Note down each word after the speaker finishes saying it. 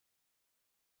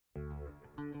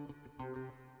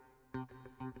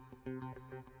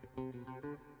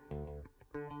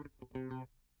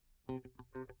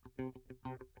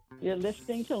You're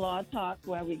listening to Law Talk,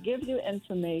 where we give you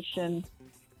information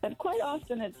that quite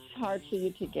often it's hard for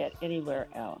you to get anywhere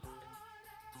else.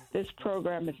 This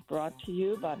program is brought to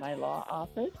you by my law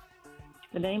office,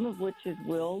 the name of which is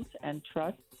Wills and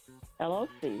Trusts,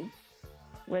 LLC,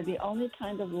 where the only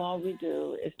kind of law we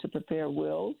do is to prepare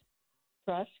wills,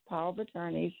 trusts, power of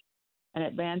attorneys, and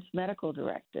advance medical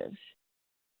directives.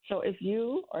 So if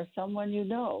you or someone you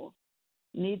know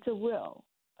needs a will,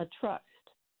 a trust,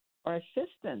 or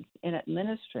assistance in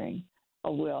administering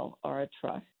a will or a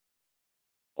trust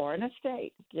or an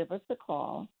estate, give us a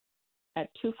call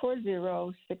at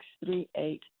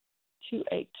 240-638-2828.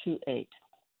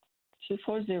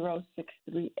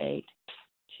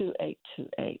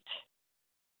 240-638-2828.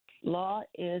 Law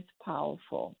is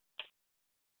powerful.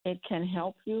 It can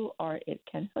help you or it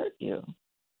can hurt you.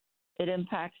 It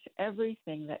impacts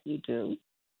everything that you do.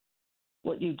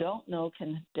 What you don't know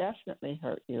can definitely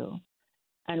hurt you.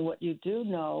 And what you do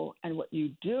know and what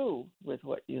you do with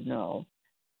what you know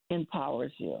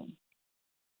empowers you.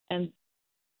 And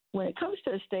when it comes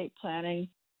to estate planning,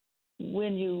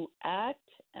 when you act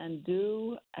and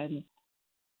do and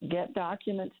get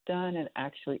documents done and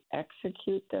actually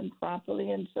execute them properly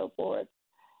and so forth,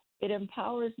 it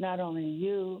empowers not only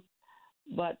you,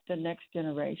 but the next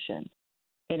generation.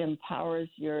 It empowers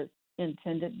your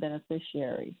intended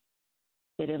beneficiaries.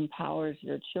 It empowers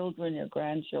your children, your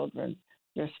grandchildren,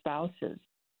 your spouses.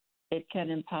 It can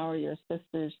empower your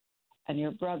sisters and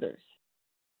your brothers.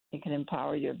 It can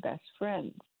empower your best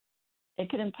friends. It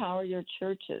can empower your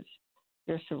churches,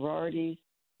 your sororities,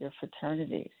 your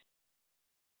fraternities.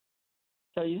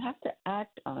 So you have to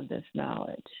act on this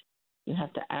knowledge. You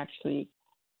have to actually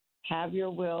have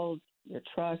your wills, your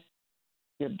trusts,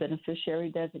 your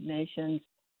beneficiary designations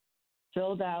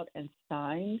filled out and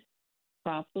signed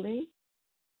properly.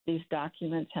 These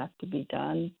documents have to be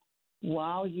done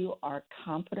while you are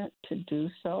competent to do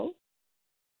so.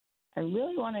 I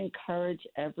really want to encourage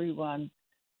everyone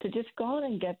to just go on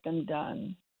and get them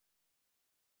done.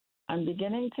 I'm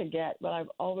beginning to get what I've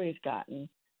always gotten,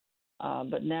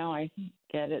 but now I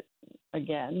get it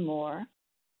again more.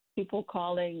 People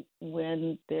calling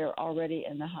when they're already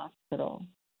in the hospital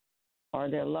or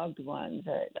their loved ones.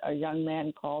 A young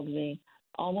man called me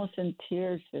almost in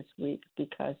tears this week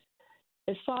because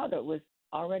his father was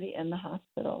already in the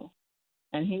hospital,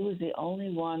 and he was the only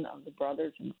one of the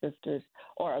brothers and sisters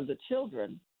or of the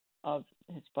children of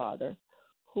his father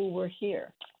who was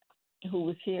here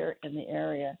in the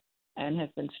area and has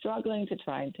been struggling to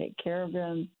try and take care of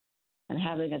him and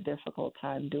having a difficult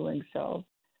time doing so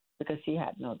because he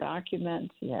had no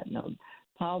documents, he had no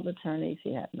power of attorneys,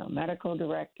 he had no medical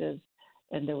directives,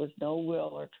 and there was no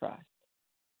will or trust.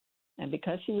 And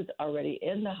because he was already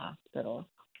in the hospital,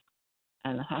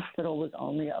 and the hospital was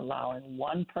only allowing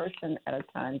one person at a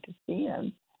time to see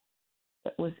him,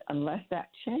 it was, unless that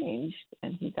changed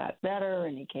and he got better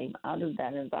and he came out of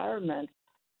that environment,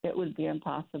 it would be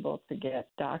impossible to get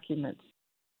documents,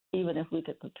 even if we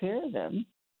could prepare them,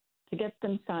 to get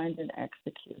them signed and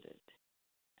executed.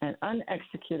 And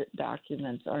unexecuted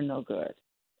documents are no good.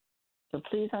 So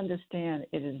please understand,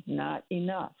 it is not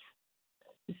enough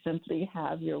to simply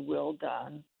have your will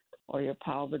done or your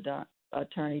power of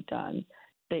attorney done.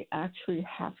 They actually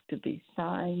have to be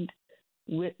signed,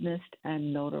 witnessed,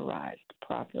 and notarized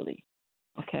properly.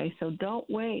 Okay, so don't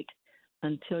wait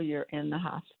until you're in the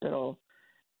hospital.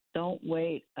 Don't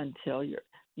wait until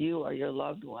you or your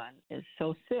loved one is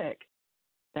so sick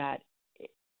that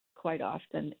quite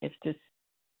often it's just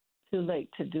too late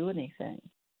to do anything.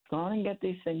 Go on and get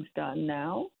these things done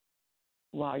now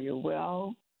while you're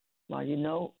well, while you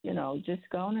know, just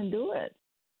go on and do it.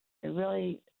 It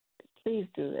really, please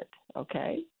do it,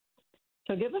 okay?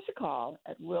 So give us a call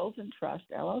at Wills and Trust,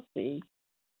 LLC,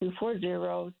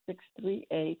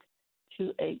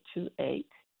 240-638-2828,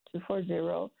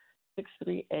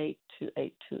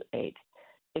 240-638-2828.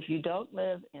 If you don't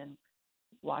live in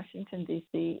Washington,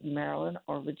 D.C., Maryland,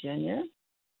 or Virginia,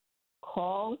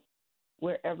 call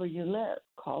wherever you live.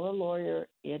 Call a lawyer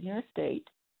in your state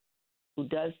who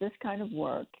does this kind of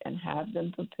work and have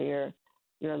them prepare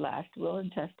your last will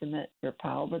and testament, your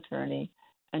power of attorney,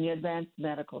 and your advanced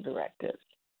medical directives.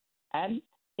 And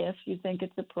if you think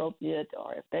it's appropriate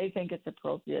or if they think it's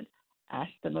appropriate,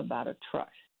 ask them about a trust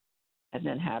and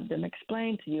then have them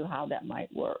explain to you how that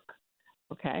might work.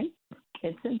 Okay?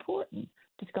 It's important.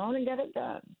 Just go on and get it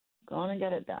done. Go on and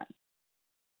get it done.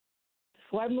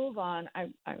 Before I move on,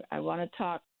 I want to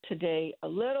talk today a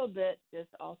little bit, just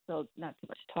also not too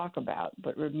much to talk about,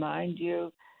 but remind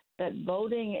you that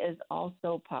voting is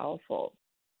also powerful.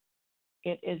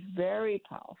 It is very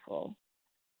powerful.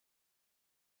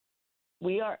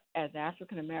 we are, as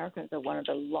African Americans, are one of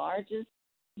the largest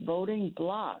voting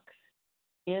blocs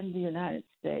in the United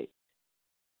States.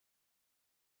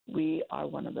 We are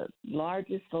one of the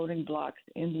largest voting blocs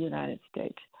in the United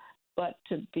States. But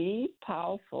to be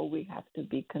powerful, we have to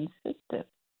be consistent.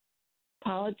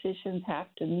 Politicians have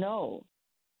to know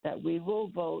that we will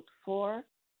vote for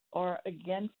or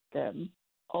against them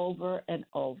over and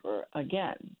over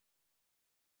again.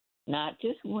 Not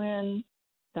just when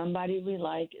somebody we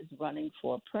like is running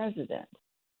for president.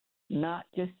 Not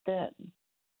just then.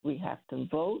 We have to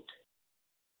vote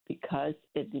because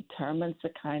it determines the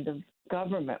kind of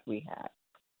government we have.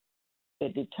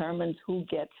 It determines who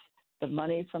gets the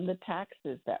money from the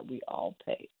taxes that we all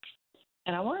pay.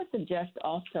 And I want to suggest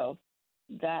also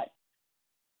that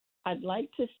I'd like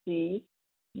to see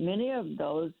many of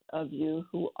those of you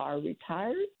who are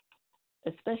retired,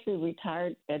 especially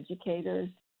retired educators,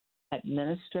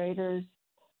 administrators,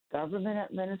 government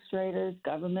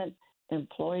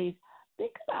employees,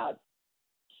 think about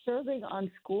serving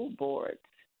on school boards.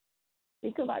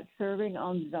 Think about serving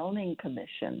on zoning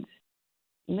commissions.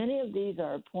 Many of these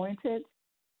are appointed,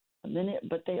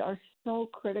 but they are so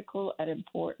critical and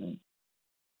important.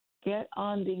 Get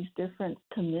on these different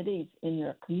committees in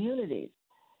your communities.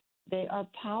 They are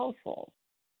powerful.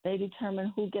 They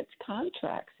determine who gets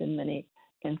contracts in many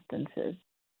instances.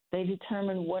 They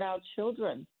determine what our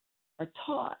children are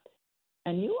taught.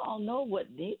 And you all know what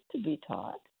needs to be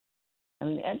taught. I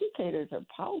mean, educators are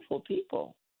powerful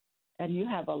people. And you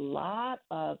have a lot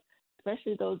of,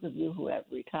 especially those of you who have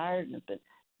retired and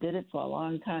did it for a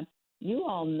long time, you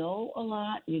all know a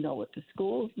lot. You know what the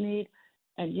schools need.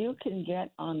 And you can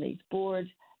get on these boards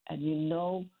and you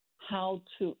know how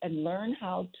to and learn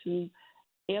how to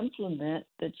implement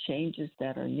the changes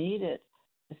that are needed,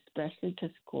 especially to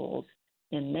schools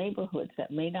in neighborhoods that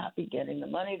may not be getting the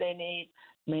money they need,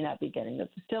 may not be getting the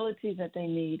facilities that they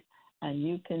need, and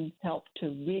you can help to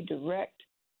redirect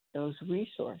those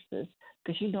resources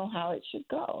because you know how it should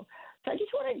go. So I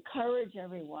just want to encourage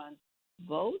everyone,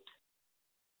 vote,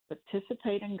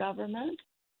 participate in government,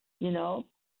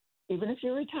 even if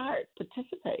you're retired,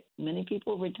 participate. Many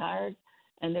people retired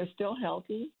and they're still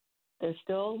healthy, they're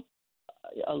still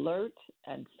alert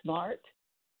and smart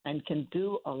and can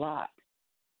do a lot.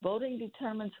 Voting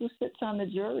determines who sits on the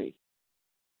jury.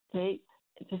 Okay?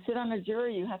 To sit on a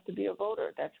jury, you have to be a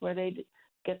voter. That's where they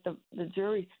get the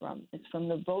juries from. It's from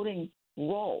the voting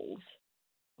rolls.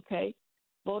 Okay?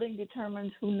 Voting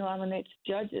determines who nominates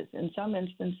judges. In some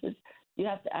instances, you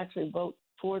have to actually vote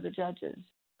for the judges.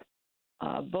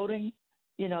 Voting,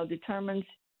 determines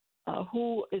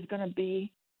who is going to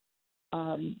be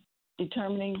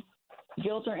determining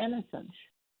guilt or innocence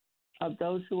of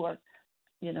those who are,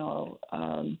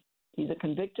 either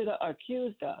convicted or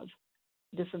accused of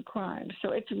different crimes.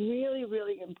 So it's really,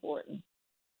 really important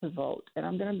to vote. And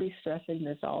I'm going to be stressing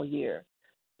this all year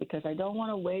because I don't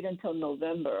want to wait until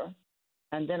November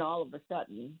and then all of a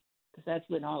sudden, because that's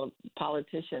when all of the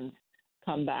politicians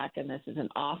come back and this is an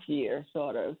off year,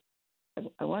 sort of.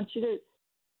 I want you to,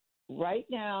 right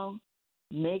now,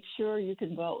 make sure you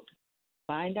can vote.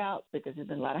 Find out, because there's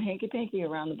been a lot of hanky-panky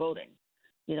around the voting.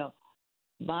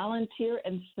 Volunteer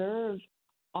and serve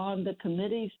on the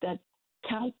committees that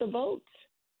count the votes.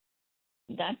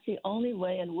 That's the only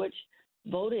way in which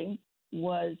voting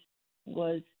was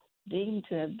deemed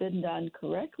to have been done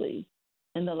correctly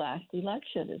in the last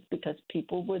election, is because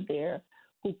people were there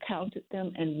who counted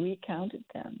them and recounted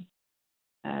them.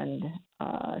 And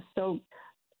so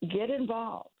get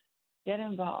involved. Get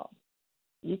involved.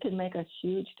 You can make a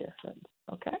huge difference,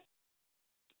 okay?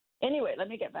 Anyway, let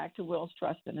me get back to wills,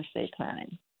 trust, and estate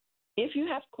planning. If you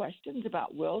have questions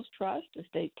about wills, trust,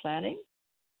 estate planning,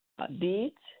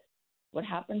 deeds, what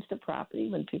happens to property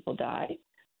when people die,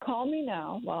 call me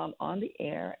now while I'm on the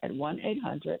air at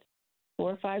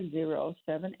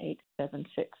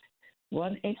 1-800-450-7876,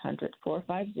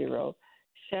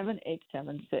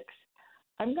 1-800-450-7876.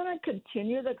 I'm going to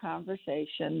continue the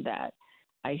conversation that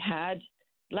I had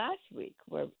last week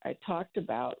where I talked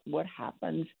about what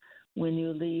happens when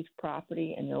you leave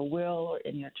property in your will or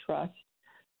in your trust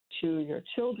to your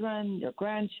children, your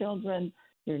grandchildren,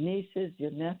 your nieces,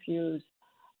 your nephews.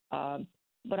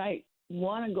 But I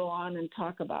want to go on and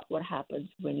talk about what happens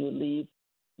when you leave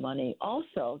money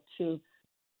also to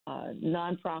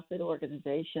nonprofit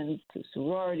organizations, to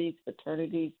sororities,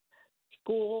 fraternities,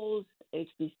 schools,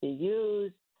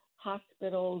 HBCUs,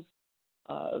 hospitals.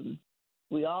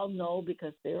 We all know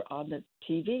because they're on the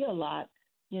TV a lot,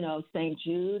 St.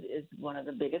 Jude is one of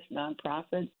the biggest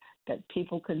nonprofits that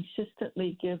people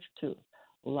consistently give to.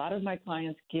 A lot of my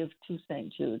clients give to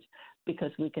St. Jude's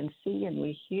because we can see and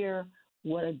we hear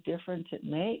what a difference it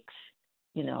makes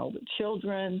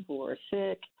children who are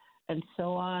sick and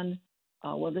so on.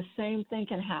 Well, the same thing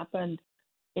can happen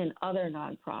in other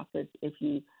nonprofits if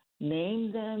you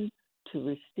name them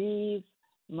to receive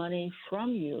money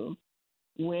from you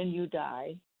when you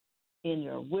die in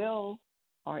your will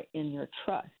or in your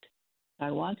trust.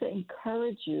 I want to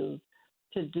encourage you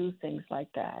to do things like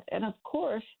that. And of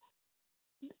course,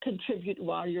 contribute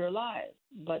while you're alive.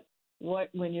 But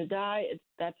when you die,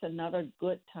 that's another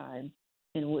good time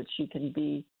in which you can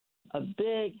be a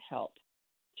big help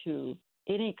to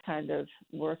any kind of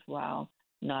worthwhile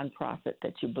nonprofit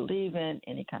that you believe in,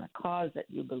 any kind of cause that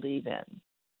you believe in.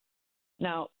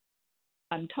 Now,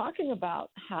 I'm talking about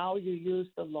how you use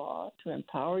the law to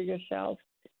empower yourself,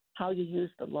 how you use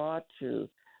the law to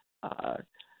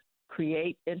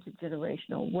create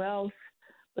intergenerational wealth.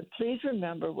 But please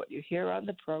remember, what you hear on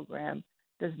the program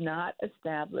does not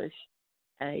establish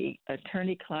an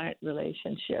attorney-client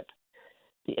relationship.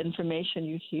 The information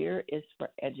you hear is for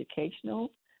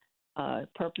educational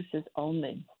purposes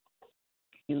only.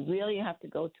 You really have to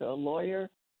go to a lawyer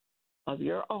of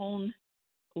your own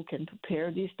who can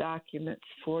prepare these documents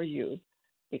for you,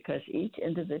 because each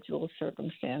individual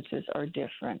circumstances are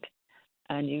different,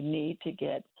 and you need to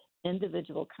get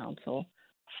individual counsel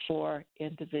for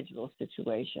individual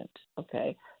situations,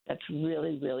 okay? That's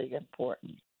really, really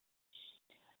important.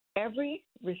 Every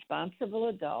responsible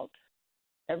adult,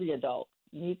 every adult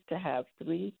needs to have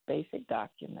 3 basic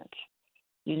documents.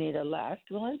 You need a last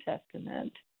will and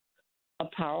testament, a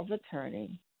power of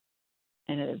attorney,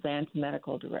 and an advance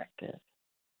medical directive.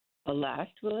 A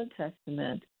last will and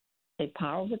testament, a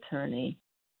power of attorney,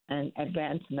 and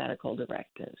advance medical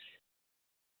directives.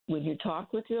 When you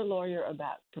talk with your lawyer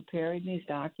about preparing these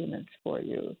documents for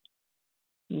you,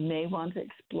 you may want to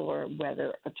explore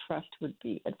whether a trust would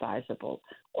be advisable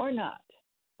or not.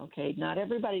 Okay, not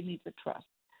everybody needs a trust,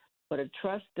 but a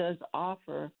trust does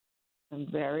offer some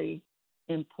very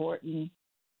important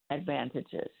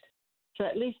advantages. So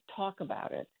at least talk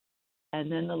about it, and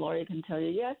then the lawyer can tell you,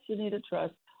 yes, you need a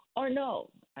trust, or no.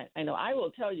 I know I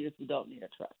will tell you if you don't need a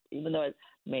trust, even though it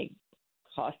may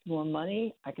cost more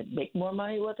money. I could make more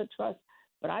money with a trust,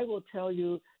 but I will tell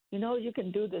you, you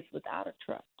can do this without a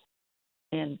trust.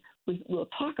 And we'll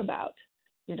talk about,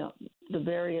 the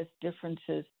various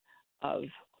differences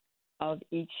of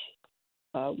each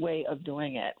way of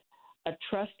doing it. A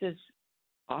trust is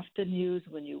often used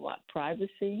when you want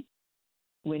privacy,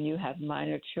 when you have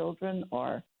minor children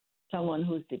or someone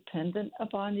who's dependent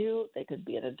upon you. They could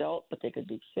be an adult, but they could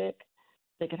be sick.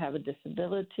 They could have a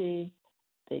disability.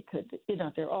 They could,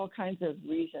 there are all kinds of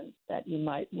reasons that you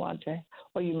might want to,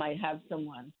 or you might have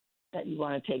someone that you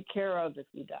want to take care of if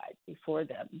you died before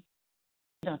them.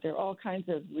 There are all kinds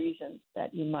of reasons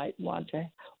that you might want to,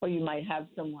 or you might have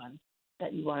someone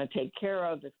that you want to take care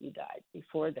of if you died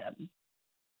before them.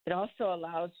 It also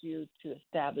allows you to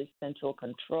establish central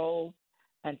control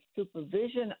and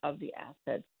supervision of the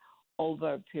assets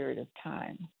over a period of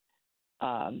time.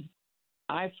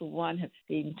 I, for one, have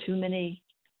seen too many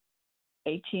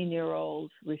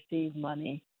 18-year-olds receive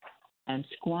money and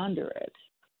squander it.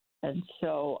 And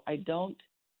so I don't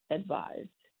advise,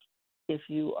 if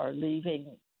you are leaving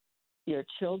your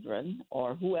children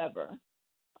or whoever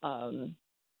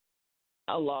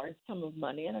a large sum of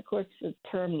money, and of course the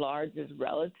term large is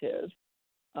relative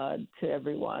to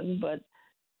everyone, but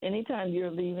anytime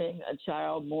you're leaving a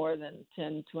child more than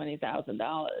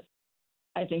 $10,000-$20,000,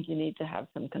 I think you need to have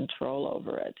some control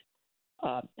over it.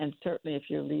 And certainly if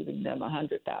you're leaving them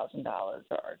 $100,000 or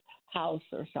a house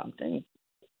or something,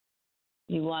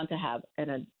 you want to have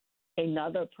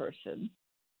another person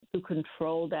to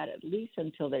control that at least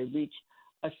until they reach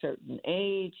a certain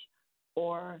age,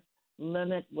 or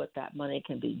limit what that money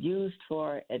can be used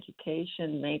for,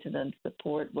 education, maintenance,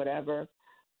 support, whatever.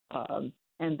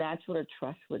 And that's what a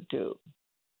trust would do.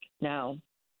 Now,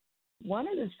 one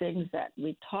of the things that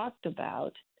we talked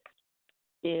about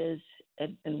is,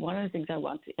 and one of the things I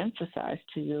want to emphasize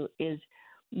to you is,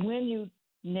 when you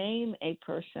name a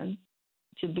person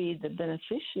to be the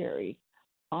beneficiary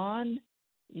on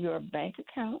your bank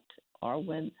account, or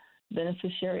when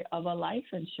beneficiary of a life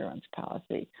insurance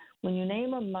policy, when you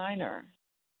name a minor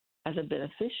as a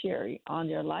beneficiary on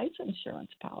your life insurance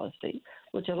policy,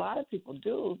 which a lot of people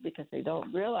do because they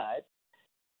don't realize,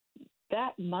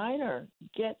 that minor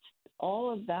gets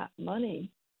all of that money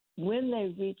when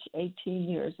they reach 18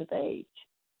 years of age.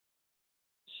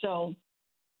 So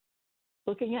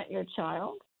looking at your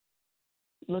child,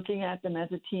 looking at them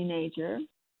as a teenager,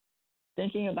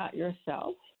 thinking about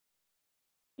yourself,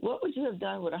 what would you have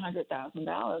done with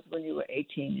 $100,000 when you were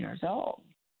 18 years old?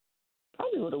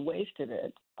 Probably would have wasted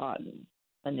it on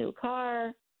a new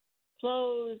car,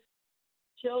 clothes,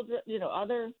 children,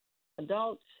 other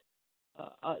adults,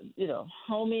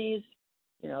 homies,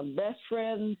 best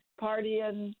friends,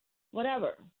 partying,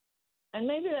 whatever. And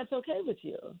maybe that's okay with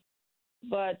you.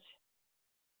 But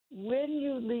when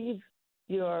you leave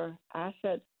your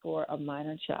assets for a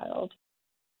minor child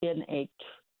in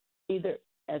either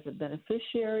as a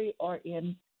beneficiary or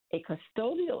in a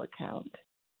custodial account,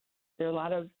 there are a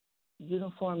lot of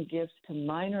uniform gifts to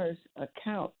minors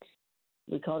accounts.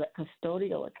 We call that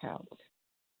custodial accounts.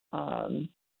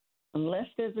 Unless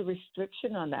there's a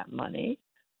restriction on that money,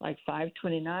 like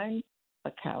 529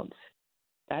 accounts,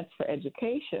 that's for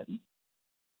education,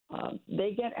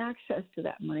 they get access to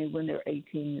that money when they're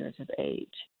 18 years of age.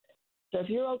 So if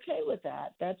you're okay with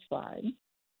that, that's fine.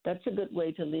 That's a good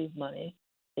way to leave money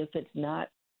if it's not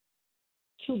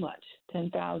too much,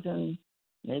 10,000,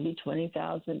 maybe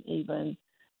 20,000 even.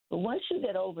 But once you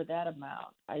get over that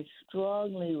amount, I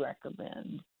strongly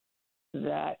recommend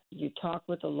that you talk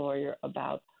with a lawyer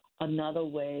about another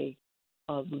way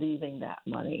of leaving that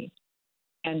money.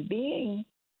 And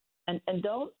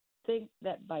don't think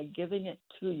that by giving it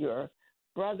to your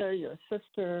brother, your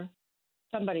sister,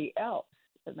 somebody else,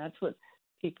 and that's what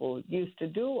people used to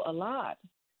do a lot.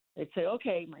 They'd say,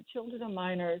 okay, my children are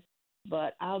minors,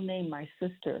 but I'll name my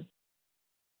sister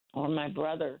or my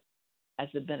brother as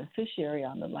the beneficiary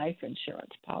on the life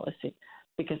insurance policy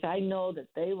because I know that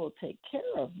they will take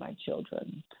care of my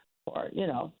children or,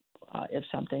 if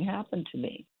something happened to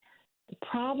me. The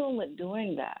problem with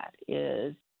doing that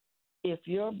is if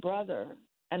your brother,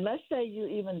 and let's say you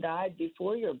even died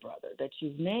before your brother that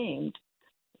you've named,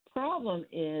 the problem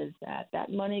is that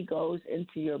money goes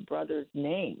into your brother's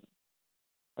name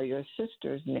or your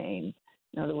sister's name.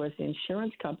 In other words, the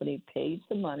insurance company pays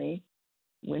the money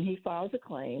when he files a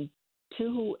claim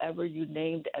to whoever you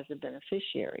named as a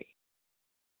beneficiary.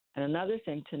 And another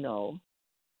thing to know,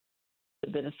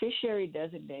 the beneficiary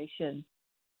designation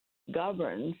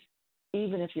governs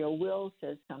even if your will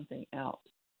says something else.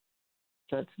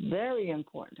 So it's very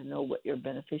important to know what your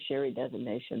beneficiary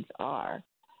designations are.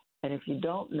 And if you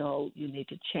don't know, you need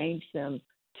to change them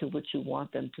to what you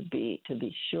want them to be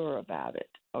sure about it,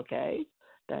 okay?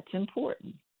 That's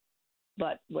important.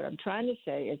 But what I'm trying to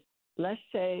say is, let's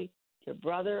say your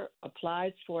brother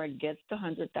applies for and gets the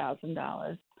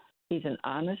 $100,000. He's an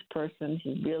honest person.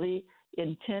 He really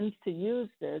intends to use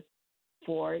this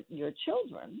for your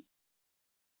children.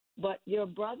 But your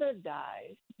brother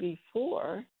dies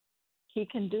before he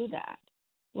can do that.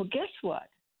 Well, guess what?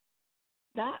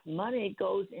 That money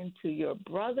goes into your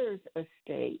brother's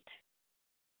estate,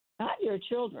 not your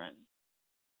children.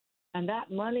 And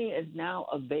that money is now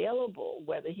available,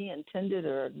 whether he intended it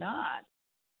or not,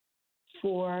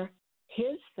 for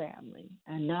his family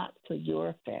and not for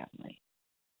your family.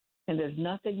 And there's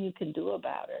nothing you can do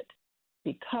about it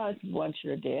because once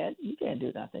you're dead, you can't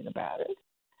do nothing about it.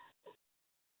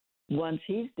 Once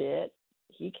he's dead,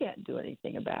 he can't do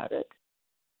anything about it.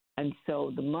 And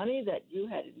so the money that you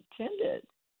had intended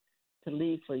to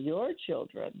leave for your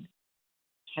children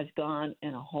has gone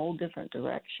in a whole different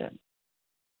direction.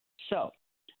 So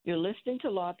you're listening to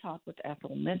Law Talk with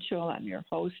Ethel Mitchell. I'm your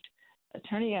host,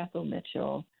 Attorney Ethel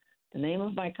Mitchell. The name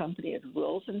of my company is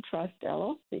Wills and Trust,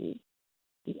 LLC.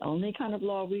 The only kind of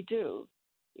law we do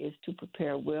is to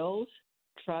prepare wills,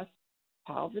 trusts,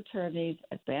 power of attorneys,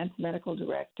 advance medical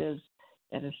directives,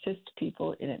 and assist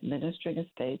people in administering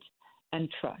estates and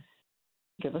trusts.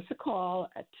 Give us a call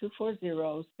at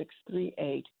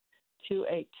 240-638-2828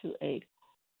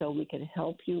 so we can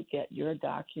help you get your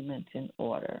documents in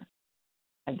order.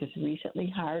 I just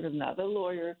recently hired another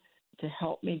lawyer to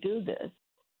help me do this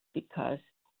because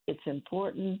it's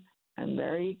important. I'm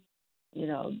very,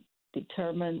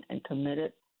 determined and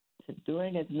committed to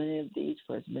doing as many of these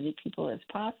for as many people as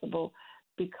possible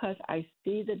because I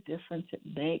see the difference it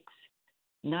makes.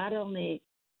 Not only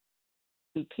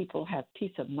do people have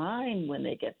peace of mind when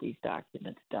they get these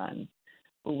documents done,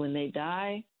 but when they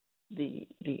die, the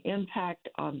impact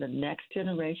on the next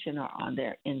generation or on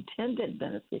their intended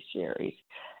beneficiaries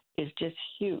is just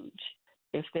huge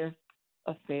if their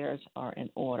affairs are in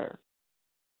order.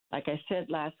 Like I said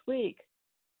last week,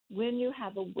 when you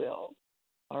have a will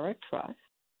or a trust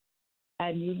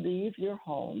and you leave your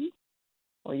home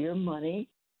or your money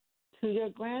to your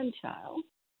grandchild,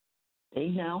 they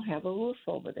now have a roof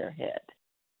over their head.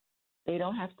 They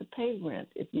don't have to pay rent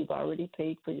if you've already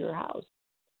paid for your house.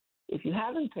 If you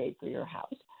haven't paid for your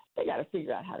house, they got to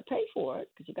figure out how to pay for it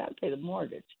because you got to pay the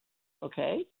mortgage,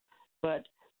 okay? But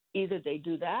either they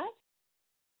do that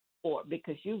or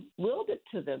because you willed it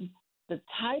to them, the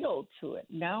title to it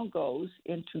now goes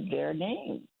into their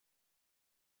name,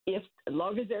 as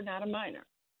long as they're not a minor,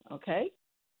 okay?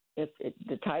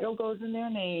 The title goes in their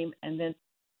name, and then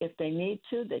if they need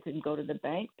to, they can go to the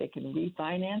bank. They can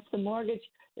refinance the mortgage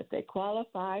if they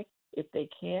qualify. If they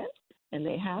can't and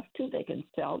they have to, they can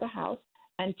sell the house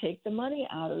and take the money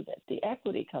out of it. The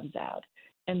equity comes out,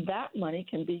 and that money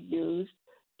can be used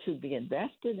to be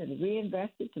invested and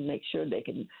reinvested to make sure they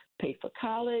can pay for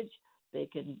college. They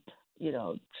can,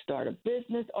 start a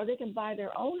business, or they can buy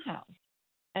their own house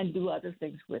and do other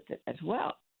things with it as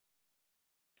well.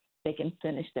 They can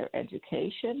finish their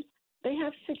education. They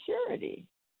have security.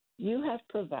 You have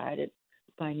provided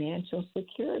financial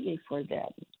security for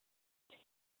them.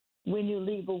 When you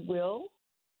leave a will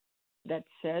that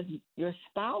says your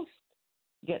spouse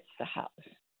gets the house,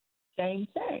 same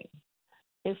thing.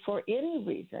 If for any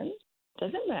reason,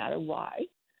 doesn't matter why,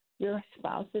 your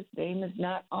spouse's name is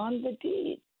not on the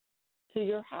deed to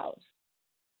your house,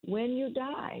 when you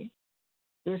die,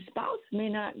 your spouse may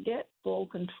not get full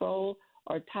control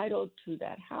or title to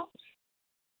that house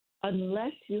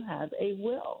unless you have a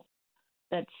will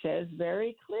that says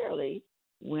very clearly,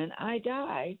 when I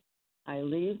die, I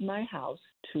leave my house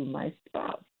to my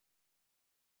spouse.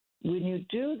 When you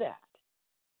do that,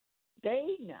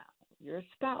 your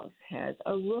spouse has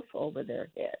a roof over their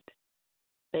head.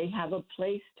 They have a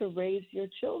place to raise your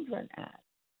children at.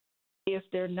 If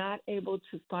they're not able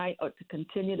to find or to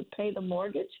continue to pay the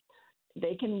mortgage,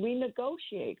 they can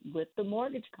renegotiate with the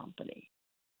mortgage company,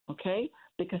 okay?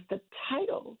 Because the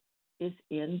title is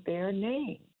in their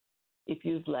name. If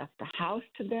you've left the house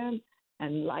to them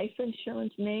and life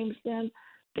insurance names them,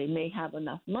 they may have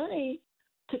enough money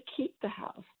to keep the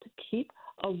house, to keep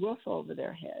a roof over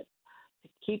their head, to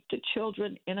keep the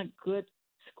children in a good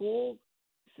school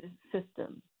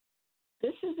system.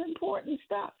 This is important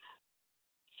stuff.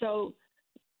 So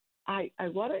I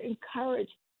want to encourage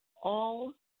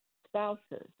all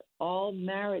spouses, all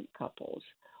married couples,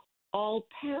 all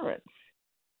parents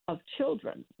of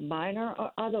children, minor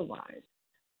or otherwise,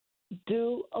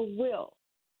 do a will.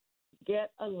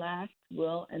 Get a last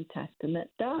will and testament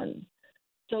done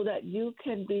so that you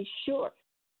can be sure,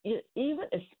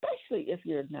 especially if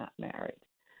you're not married.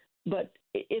 But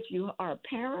if you are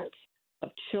parents of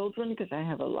children, because I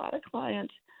have a lot of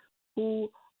clients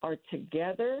who are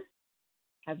together,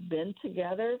 have been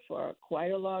together for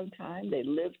quite a long time. They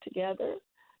live together.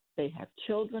 They have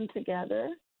children together.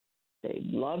 They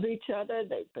love each other.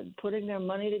 They've been putting their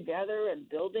money together and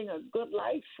building a good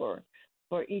life for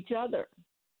each other.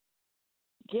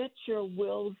 Get your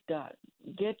wills done.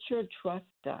 Get your trust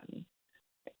done.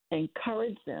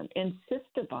 Encourage them. Insist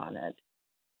upon it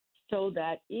so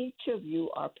that each of you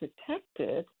are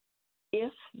protected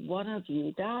if one of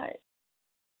you dies.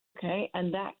 Okay?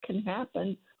 And that can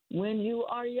happen when you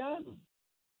are young.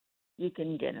 You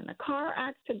can get in a car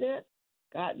accident.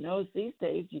 God knows these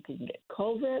days you can get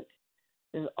COVID.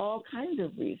 There's all kinds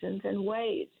of reasons and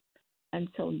ways. And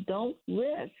so don't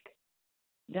risk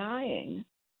dying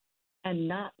and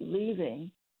not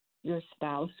leaving your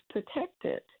spouse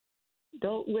protected.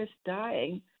 Don't risk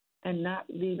dying and not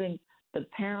leaving the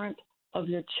parent of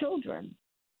your children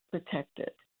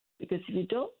protected. Because if you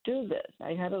don't do this,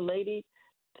 I had a lady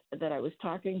that I was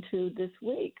talking to this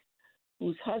week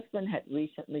whose husband had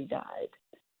recently died.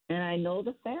 And I know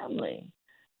the family.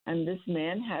 And this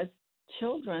man has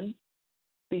children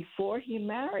before he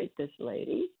married this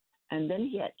lady, and then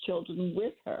he had children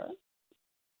with her.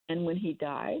 And when he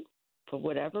died, for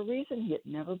whatever reason, he had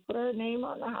never put her name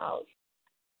on the house,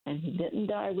 and he didn't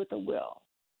die with a will.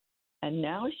 And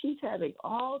now she's having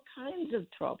all kinds of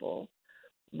trouble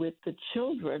with the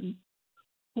children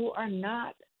who are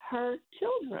not her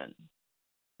children.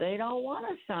 They don't want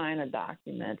to sign a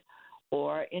document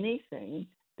or anything.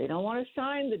 They don't want to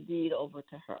sign the deed over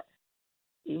to her.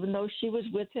 Even though she was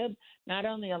with him not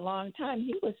only a long time,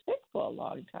 he was sick for a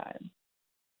long time.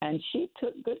 And she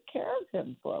took good care of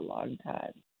him for a long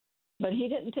time. But he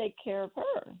didn't take care of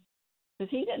her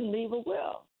because he didn't leave a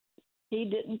will. He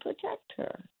didn't protect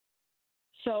her.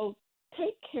 So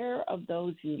take care of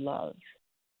those you love.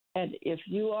 And if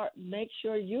you are, make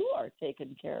sure you are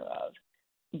taken care of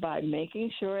by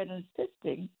making sure and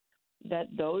insisting that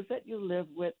those that you live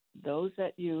with, those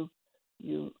that you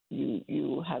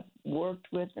have worked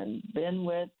with and been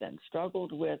with and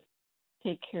struggled with,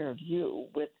 take care of you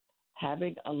with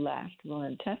having a last will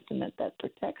and testament that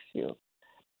protects you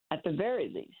at the very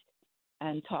least,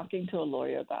 and talking to a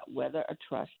lawyer about whether a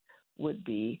trust would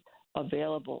be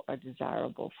available or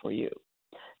desirable for you.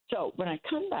 So when I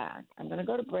come back, I'm going to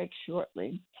go to break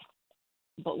shortly,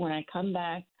 but when I come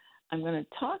back, I'm going to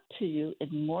talk to you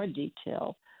in more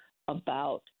detail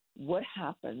about what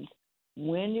happens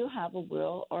when you have a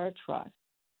will or a trust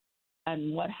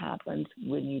and what happens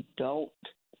when you don't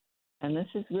And this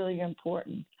is really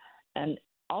important. And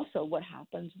also, what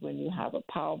happens when you have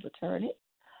a power of attorney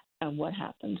and what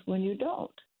happens when you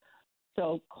don't.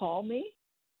 So call me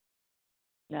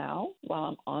now while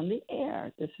I'm on the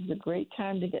air. This is a great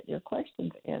time to get your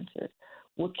questions answered.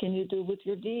 What can you do with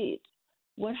your deeds?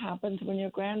 What happens when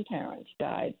your grandparents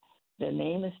died? Their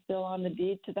name is still on the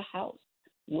deed to the house.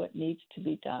 What needs to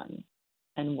be done?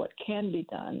 And what can be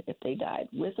done if they died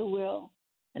with a will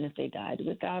and if they died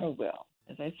without a will?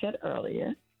 As I said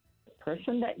earlier, the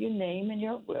person that you name in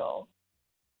your will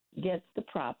gets the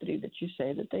property that you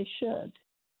say that they should.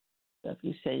 So if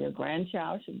you say your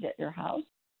grandchild should get your house,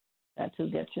 that's who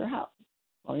gets your house,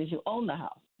 as long as you own the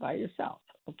house by yourself,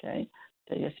 okay?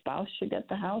 So your spouse should get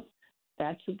the house,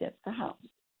 that's who gets the house,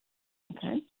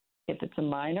 okay? If it's a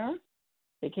minor,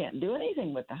 they can't do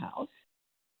anything with the house.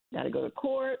 Got to go to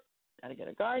court, got to get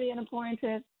a guardian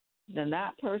appointed. Then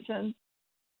that person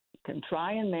can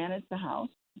try and manage the house,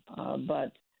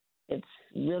 but it's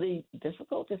really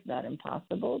difficult, if not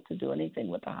impossible, to do anything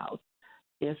with the house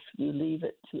if you leave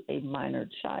it to a minor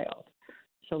child.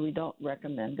 So we don't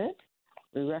recommend it.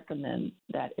 We recommend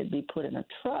that it be put in a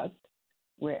trust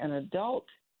where an adult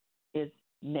is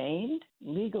named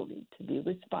legally to be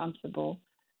responsible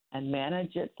and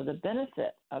manage it for the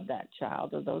benefit of that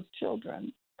child or those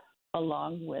children,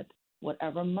 along with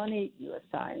whatever money you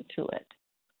assign to it.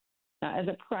 Now, as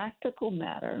a practical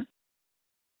matter,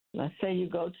 let's say you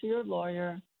go to your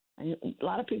lawyer, and a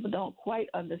lot of people don't quite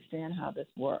understand how this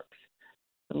works.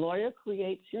 The lawyer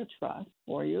creates your trust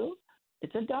for you.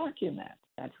 It's a document.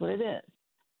 That's what it is.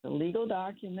 The legal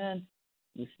document.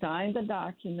 You sign the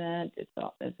document.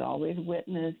 It's always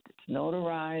witnessed. It's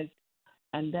notarized.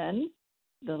 And then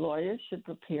the lawyer should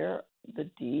prepare the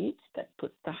deeds that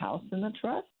puts the house in the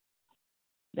trust.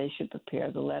 They should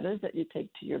prepare the letters that you take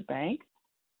to your bank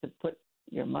to put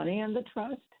your money in the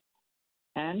trust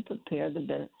and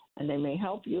and they may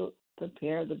help you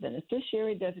prepare the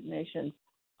beneficiary designations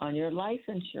on your life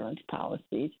insurance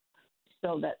policies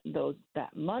so that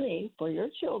that money for your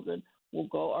children will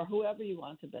go, or whoever you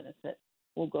want to benefit,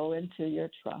 will go into your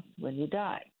trust when you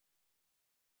die.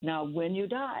 Now, when you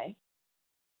die,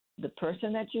 the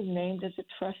person that you've named as a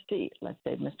trustee, let's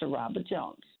say Mr. Robert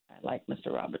Jones. I like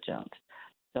Mr. Robert Jones.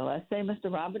 So let's say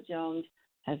Mr. Robert Jones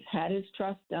has had his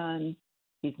trust done.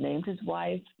 He's named his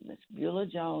wife, Miss Beulah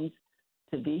Jones,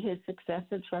 to be his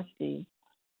successor trustee.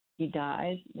 He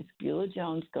dies. Miss Beulah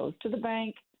Jones goes to the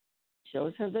bank,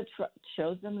 shows them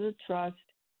the trust,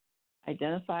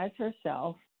 identifies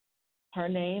herself. Her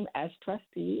name as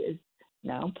trustee is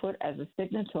now put as a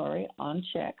signatory on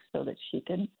checks so that she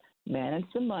can manage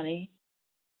the money.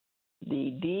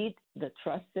 The deed, the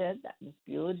trust said that Miss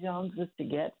Beulah Jones was to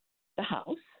get the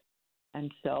house,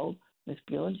 and so Miss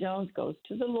Beulah Jones goes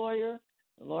to the lawyer.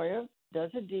 The lawyer does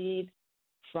a deed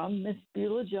from Miss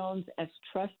Beulah Jones as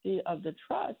trustee of the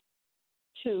trust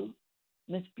to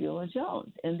Miss Beulah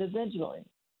Jones individually.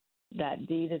 That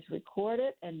deed is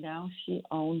recorded, and now she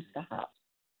owns the house.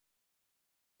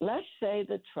 Let's say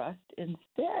the trust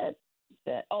instead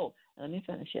said, let me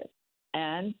finish it,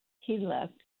 and he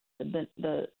left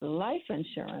the life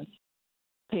insurance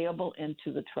payable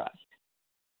into the trust.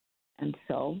 And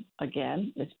so,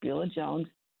 again, Miss Beulah Jones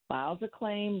files a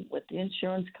claim with the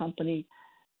insurance company.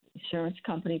 The insurance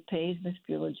company pays Miss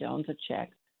Beulah Jones a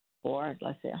check for,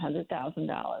 let's say,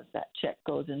 $100,000. That check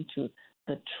goes into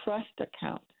the trust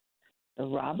account, the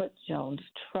Robert Jones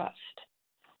Trust.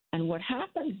 And what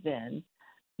happens then,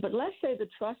 but let's say the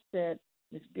trust said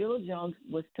Miss Beulah Jones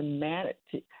was to manage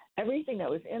everything that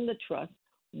was in the trust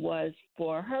was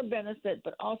for her benefit,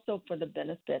 but also for the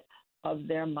benefit of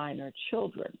their minor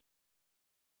children.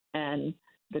 And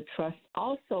the trust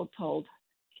also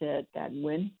said that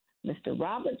when Mr.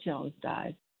 Robert Jones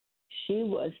died, she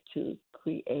was to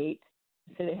create,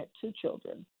 say they had two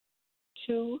children,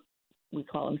 we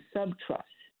call them sub-trusts.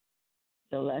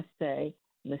 So let's say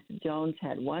Mr. Jones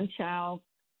had one child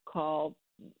called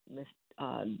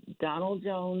Donald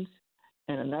Jones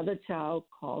and another child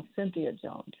called Cynthia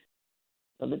Jones.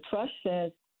 So the trust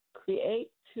says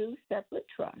create two separate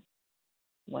trusts,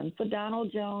 one for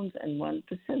Donald Jones and one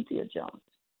for Cynthia Jones,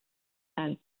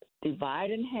 and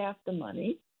divide in half the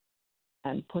money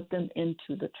and put them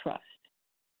into the trust.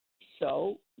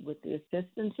 So with the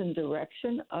assistance and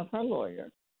direction of her lawyer,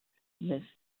 Ms.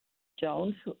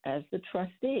 Jones, as the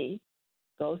trustee,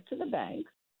 goes to the bank.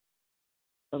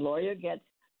 The lawyer gets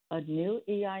a new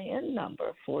EIN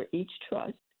number for each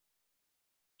trust.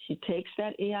 She takes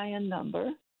that EIN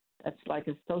number, that's like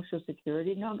a Social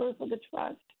Security number for the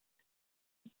trust,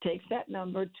 takes that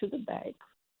number to the bank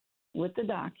with the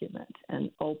document and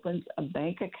opens a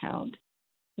bank account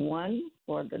one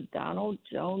for the Donald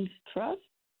Jones Trust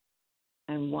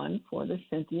and one for the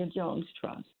Cynthia Jones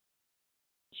Trust.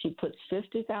 She puts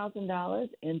 $50,000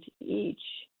 into each.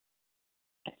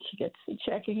 And she gets the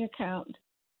checking account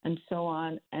and so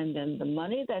on. And then the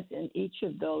money that's in each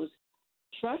of those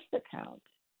trust accounts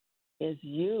is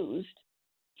used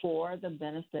for the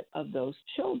benefit of those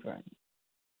children.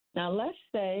 Now, let's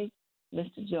say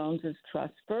Mr. Jones's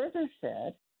trust further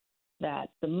said that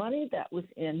the money that was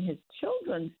in his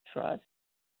children's trust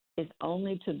is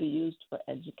only to be used for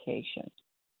education.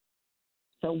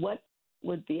 So what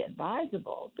would be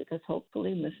advisable, because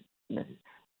hopefully Miss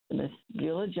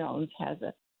Beulah Jones has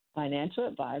a financial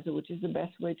advisor, which is the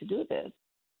best way to do this,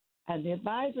 and the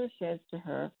advisor says to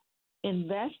her,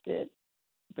 invest it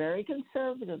very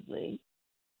conservatively,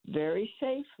 very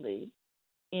safely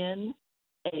in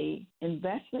a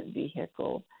investment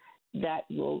vehicle that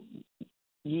will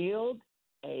yield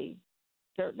a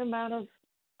certain amount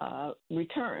of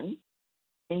return,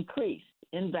 increase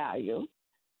in value,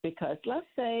 because let's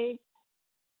say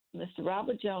Mr.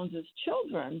 Robert Jones's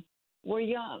children were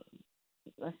young.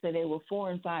 Let's say they were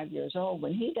 4 and 5 years old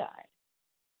when he died.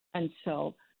 And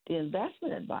so the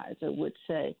investment advisor would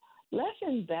say, let's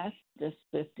invest this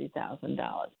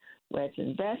 $50,000 where it's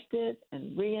invested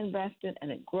and reinvested,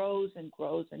 and it grows and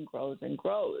grows and grows and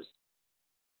grows.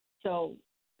 So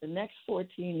the next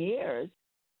 14 years,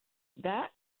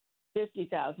 that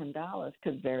 $50,000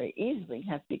 could very easily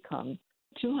have become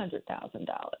 $200,000.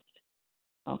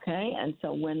 Okay? And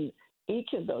so when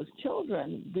each of those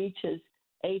children reaches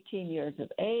 18 years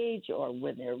of age, or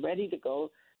when they're ready to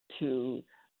go to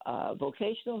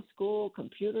vocational school,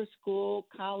 computer school,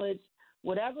 college,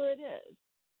 whatever it is,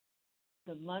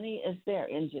 the money is there.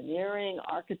 Engineering,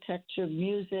 architecture,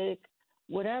 music,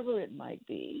 whatever it might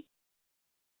be,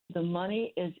 the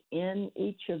money is in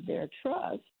each of their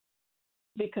trusts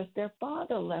because their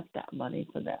father left that money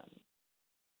for them.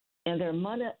 And their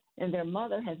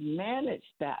mother has managed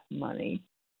that money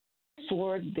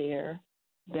for their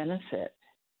benefit.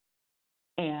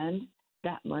 And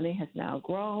that money has now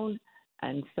grown.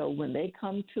 And so when they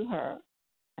come to her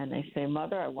and they say,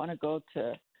 Mother, I want to go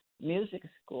to music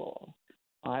school,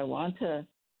 or I want to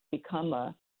become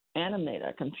a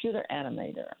computer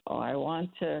animator, or I want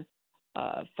to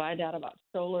find out about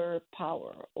solar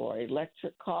power or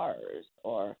electric cars,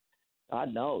 or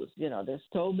God knows, there's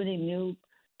so many new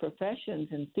professions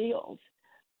and fields.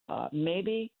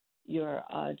 Maybe your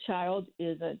child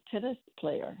is a tennis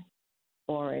player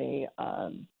or a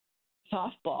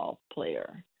softball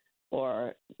player,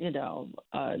 or,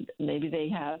 maybe they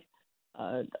have,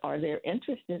 are they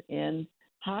interested in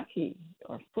hockey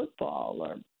or football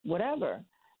or whatever.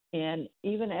 And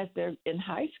even as they're in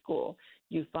high school,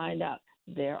 you find out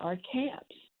there are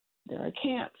camps. There are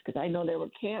camps, because I know there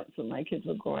were camps when my kids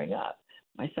were growing up.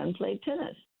 My son played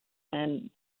tennis, and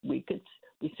we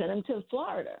sent him to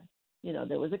Florida.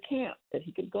 There was a camp that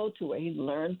he could go to where he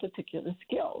learned particular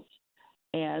skills.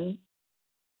 And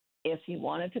if he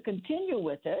wanted to continue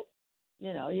with it,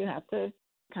 you have to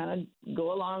kind of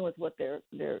go along with what their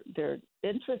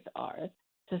interests are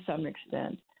to some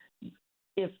extent.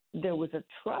 If there was a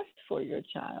trust for your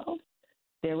child,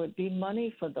 there would be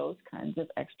money for those kinds of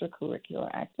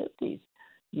extracurricular activities.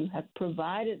 You have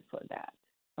provided for that,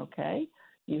 okay?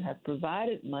 You have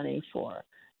provided money for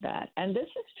that. And this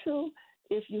is true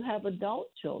if you have adult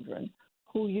children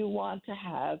who you want to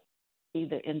have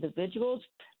either individuals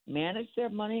manage their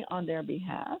money on their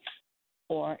behalf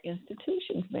or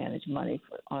institutions manage money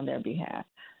on their behalf.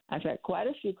 I've had quite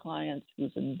a few clients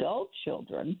whose adult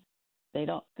children they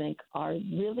don't think are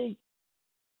really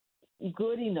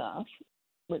good enough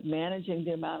with managing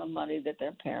the amount of money that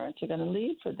their parents are going to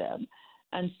leave for them.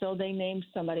 And so they name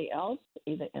somebody else,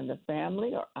 either in the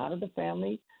family or out of the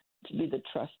family, to be the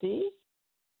trustees,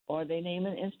 or they name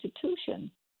an institution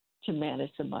to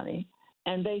manage the money.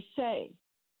 And they say,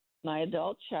 my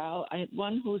adult child, I had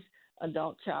one whose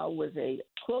adult child was a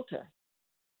quilter,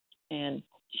 and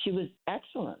she was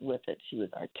excellent with it. She was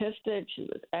artistic, she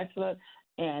was excellent,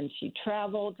 and she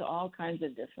traveled to all kinds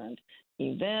of different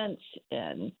events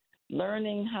and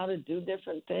learning how to do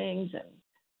different things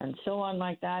and so on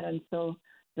like that. And so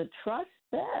the trust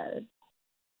said,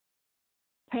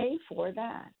 pay for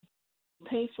that.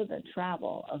 Pay for the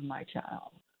travel of my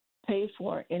child. Pay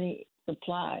for any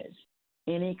supplies,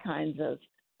 any kinds of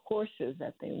courses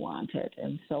that they wanted,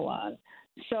 and so on.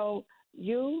 So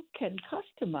you can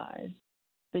customize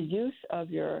the use of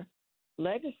your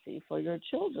legacy for your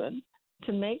children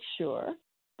to make sure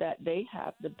that they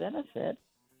have the benefit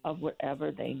of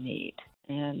whatever they need.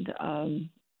 And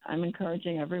I'm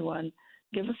encouraging everyone,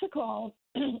 give us a call,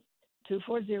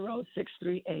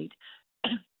 240-638-2828.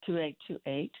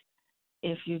 2828.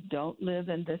 If you don't live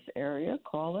in this area,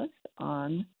 call us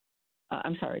on,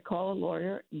 call a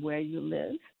lawyer where you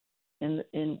live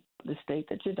in the state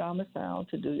that you're domiciled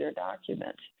to do your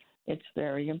documents. It's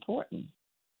very important.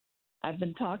 I've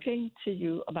been talking to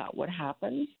you about what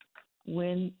happens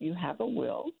when you have a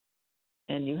will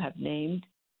and you have named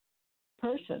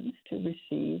persons to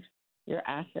receive your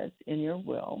assets in your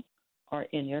will or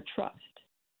in your trust.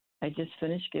 I just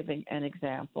finished giving an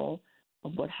example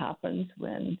of what happens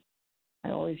when I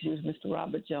always use Mr.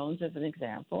 Robert Jones as an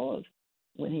example of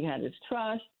when he had his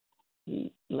trust,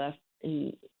 he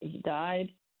died,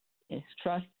 his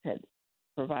trust had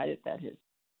provided that his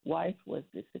wife was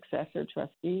the successor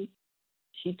trustee.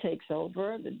 She takes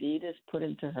over, the deed is put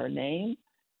into her name.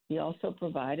 He also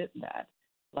provided that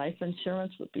life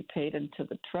insurance would be paid into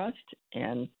the trust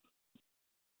and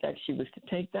that she was to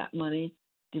take that money,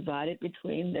 divide it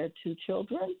between their two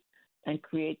children, and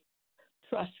create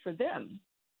trust for them,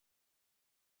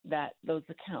 that those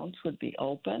accounts would be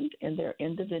opened in their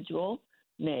individual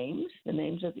names, the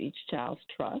names of each child's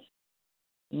trust,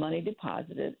 money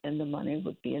deposited, and the money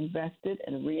would be invested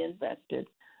and reinvested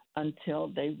until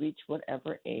they reach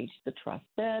whatever age the trust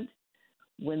said.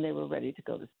 When they were ready to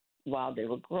go to, while they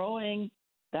were growing,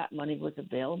 that money was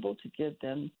available to give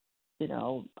them,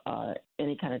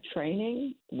 any kind of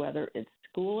training, whether it's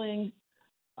schooling,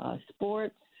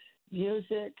 sports,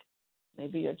 music.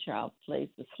 Maybe your child plays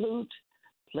the flute,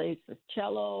 plays the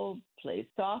cello, plays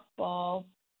softball.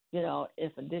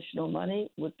 If additional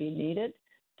money would be needed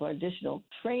for additional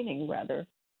training, rather,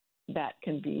 that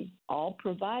can be all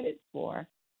provided for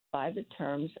by the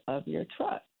terms of your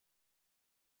trust.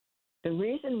 The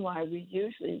reason why we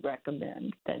usually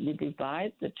recommend that you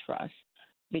divide the trust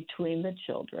between the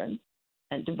children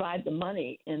and divide the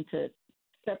money into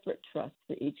separate trusts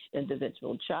for each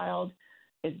individual child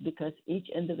is because each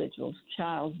individual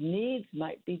child's needs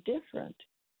might be different.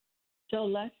 So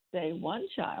let's say one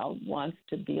child wants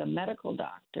to be a medical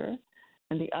doctor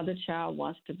and the other child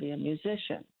wants to be a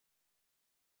musician.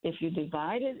 If you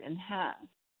divide it in half,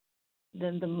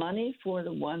 then the money for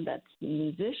the one that's the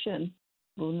musician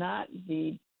will not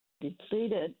be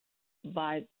depleted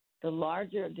by the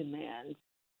larger demands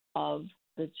of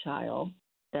the child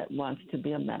that wants to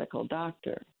be a medical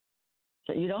doctor.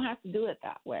 So you don't have to do it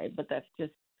that way, but that's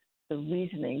just the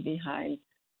reasoning behind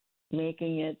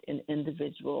making it an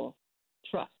individual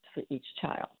trust for each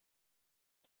child.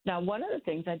 Now, one of the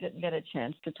things I didn't get a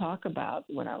chance to talk about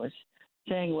when I was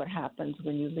saying what happens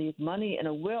when you leave money in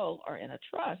a will or in a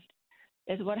trust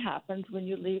is what happens when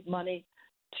you leave money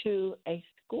to a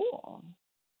school.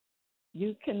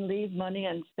 You can leave money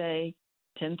and say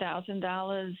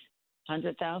 $10,000,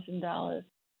 $100,000,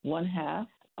 one half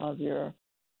of your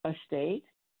estate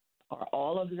or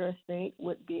all of your estate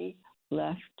would be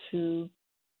left to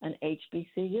an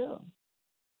HBCU,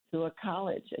 to a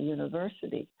college, a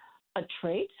university, a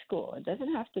trade school. It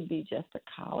doesn't have to be just a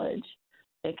college.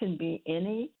 It can be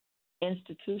any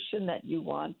institution that you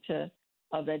want to,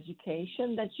 of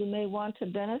education that you may want to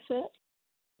benefit.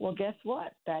 Well, guess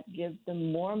what? That gives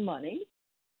them more money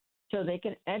so they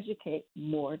can educate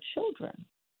more children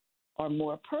or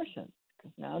more persons.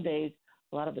 Because nowadays,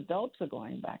 a lot of adults are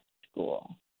going back to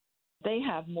school. They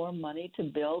have more money to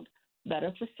build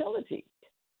better facilities.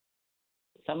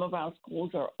 Some of our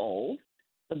schools are old,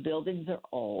 the buildings are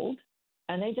old,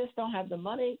 and they just don't have the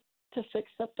money to fix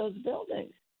up those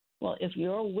buildings. Well, if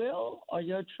your will or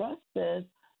your trust says,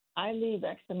 I leave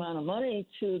X amount of money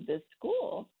to this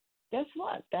school, guess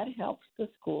what? That helps the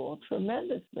school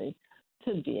tremendously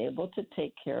to be able to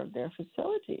take care of their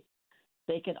facilities.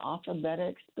 They can offer better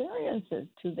experiences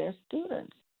to their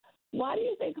students. Why do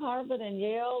you think Harvard and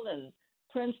Yale and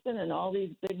Princeton and all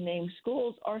these big name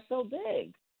schools are so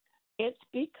big? It's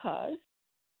because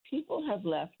people have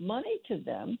left money to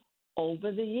them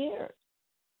over the years.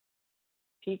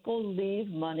 People leave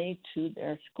money to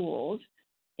their schools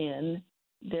in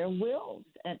their wills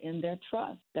and in their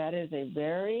trust. That is a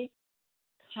very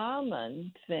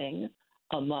common thing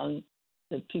among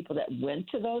the people that went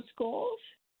to those schools.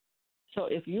 So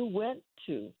if you went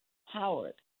to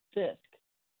Howard, Fisk,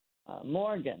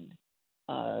 Morgan,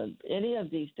 any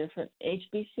of these different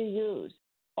HBCUs,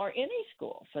 or any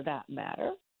school for that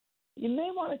matter, you may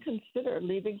want to consider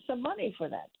leaving some money for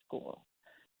that school.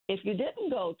 If you didn't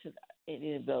go to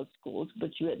any of those schools, but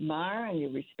you admire and you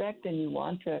respect and you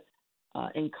want to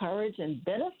encourage and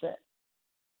benefit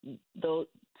those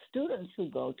students who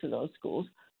go to those schools,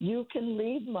 you can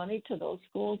leave money to those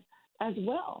schools as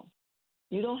well.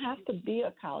 You don't have to be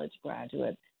a college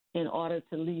graduate in order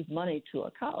to leave money to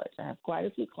a college. I have quite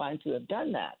a few clients who have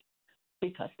done that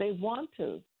because they want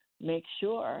to make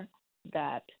sure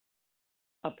that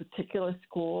a particular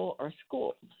school or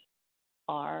schools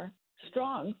are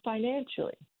strong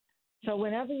financially. So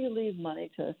whenever you leave money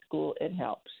to a school, it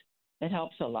helps. It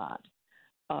helps a lot.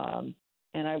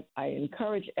 And I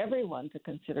encourage everyone to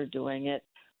consider doing it,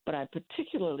 but I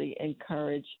particularly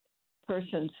encourage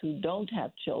persons who don't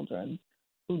have children,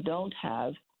 who don't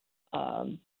have, or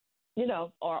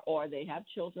they have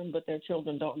children, but their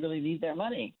children don't really need their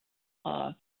money.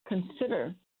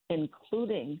 Consider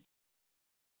including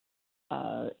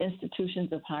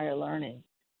institutions of higher learning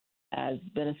as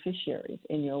beneficiaries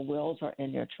in your wills or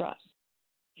in your trust.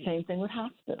 Same thing with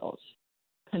hospitals.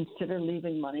 Consider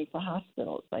leaving money for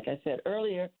hospitals. Like I said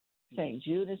earlier, St.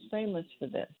 Jude is famous for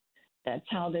this. That's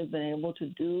how they've been able to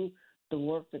do the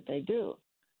work that they do.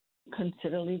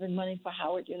 Consider leaving money for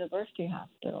Howard University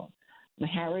Hospital,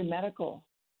 Meharry Medical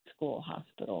School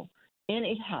Hospital,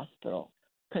 any hospital.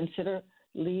 Consider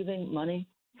leaving money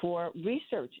for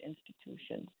research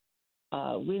institutions.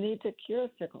 We need to cure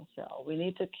sickle cell. We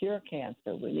need to cure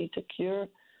cancer. We need to cure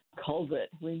COVID.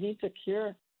 We need to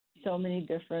cure so many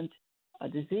different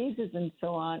diseases and so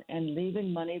on, and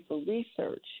leaving money for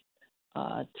research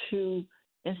to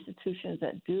institutions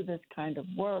that do this kind of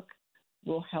work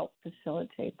will help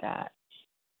facilitate that.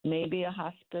 Maybe a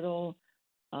hospital,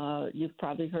 you've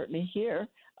probably heard me here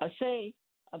say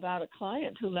about a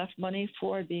client who left money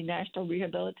for the National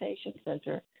Rehabilitation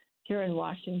Center here in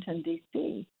Washington,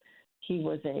 D.C. He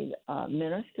was a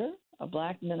minister, a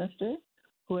black minister,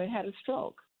 who had had a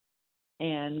stroke.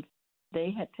 And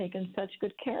they had taken such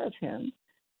good care of him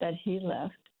that he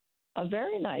left a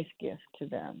very nice gift to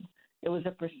them. It was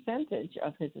a percentage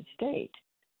of his estate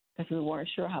because we weren't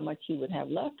sure how much he would have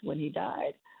left when he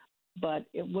died. But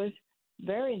it was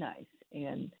very nice.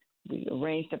 And we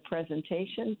arranged a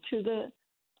presentation to the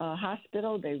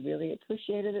hospital. They really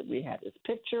appreciated it. We had his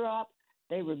picture up.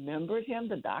 They remembered him.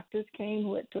 The doctors came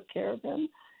who had took care of him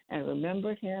and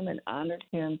remembered him and honored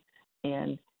him.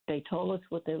 And they told us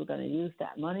what they were going to use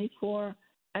that money for.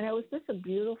 And it was just a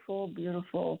beautiful,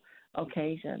 beautiful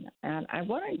occasion. And I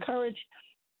want to encourage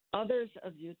others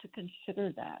of you to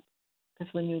consider that.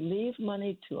 Because when you leave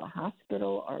money to a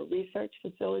hospital or a research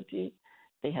facility,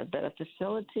 they have better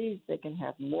facilities, they can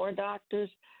have more doctors,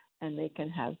 and they can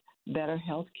have better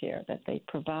health care that they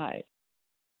provide.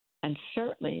 And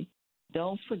certainly,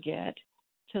 don't forget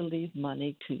to leave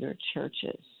money to your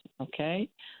churches, okay?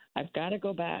 I've got to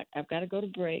go back. I've got to go to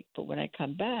break, but when I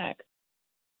come back,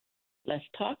 let's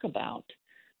talk about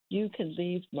you can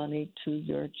leave money to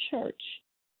your church.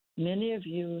 Many of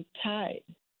you tithe.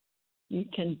 You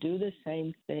can do the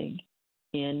same thing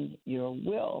in your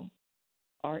will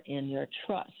or in your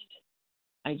trust.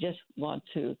 I just want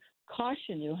to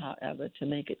caution you, however, to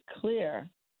make it clear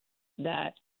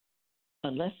that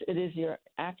unless it is your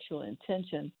actual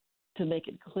intention, to make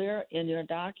it clear in your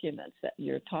documents that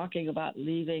you're talking about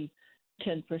leaving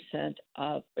 10%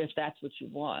 of, if that's what you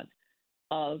want,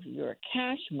 of your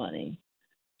cash money,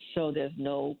 so there's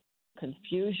no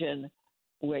confusion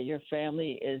where your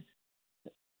family is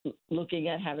looking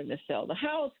at having to sell the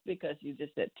house because you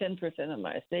just said 10% of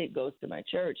my estate goes to my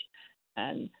church,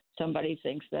 and somebody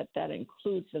thinks that that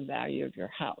includes the value of your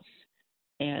house.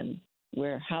 And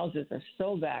where houses are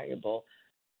so valuable,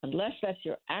 unless that's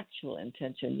your actual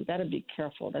intention, you got to be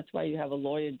careful. That's why you have a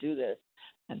lawyer do this,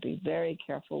 and be very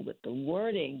careful with the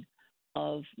wording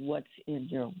of what's in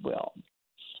your will.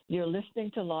 You're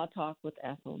listening to Law Talk with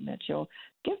Ethel Mitchell.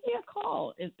 Give me a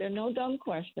call. If there are no dumb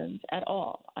questions at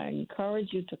all, I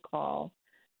encourage you to call.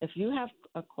 If you have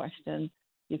a question,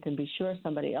 you can be sure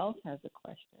somebody else has a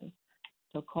question.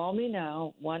 So call me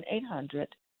now,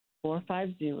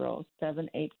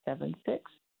 1-800-450-7876.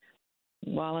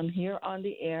 While I'm here on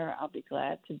the air, I'll be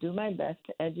glad to do my best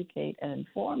to educate and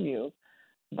inform you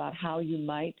about how you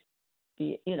might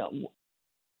be,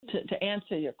 to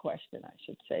answer your question, I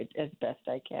should say, as best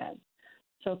I can.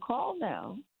 So call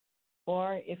now,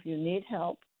 or if you need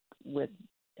help with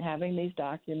having these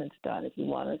documents done, if you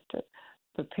want us to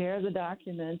prepare the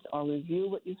documents or review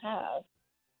what you have,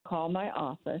 call my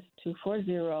office,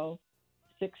 240-638-2828.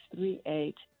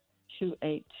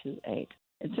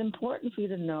 It's important for you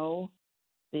to know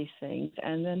these things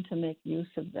and then to make use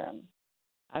of them.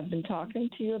 I've been talking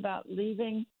to you about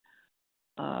leaving,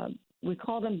 we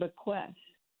call them bequests,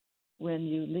 when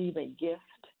you leave a gift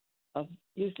of,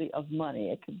 usually of money.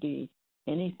 It could be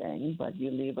anything, but you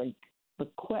leave a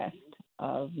bequest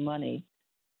of money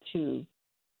to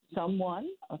someone,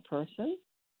 a person,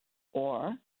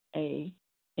 or a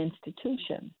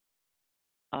institution.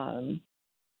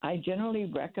 I generally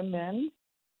recommend,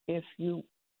 if you,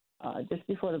 just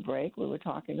before the break, we were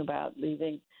talking about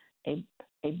leaving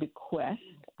a bequest.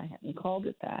 I haven't called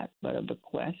it that, but a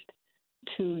bequest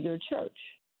to your church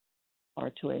or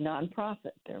to a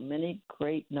nonprofit. There are many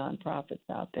great nonprofits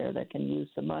out there that can use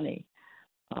the money.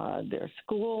 There are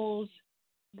schools.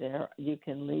 There you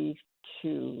can leave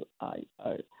to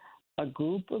a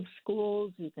group of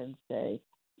schools. You can say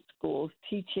schools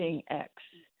teaching X.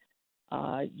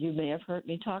 You may have heard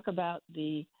me talk about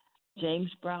the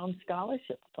James Brown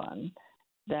Scholarship Fund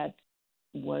that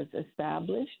was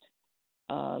established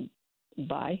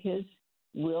by his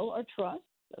will or trust,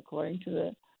 according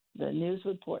to the news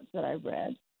reports that I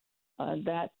read,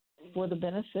 that for the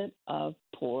benefit of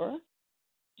poor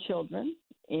children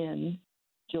in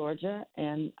Georgia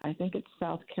and I think it's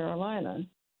South Carolina,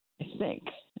 I think,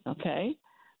 okay?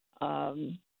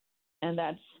 And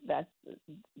that's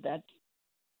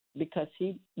because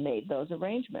he made those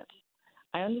arrangements.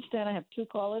 I understand I have two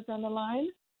callers on the line.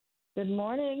 Good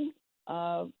morning.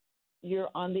 You're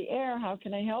on the air. How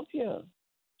can I help you?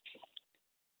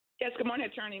 Yes, good morning,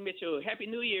 Attorney Mitchell. Happy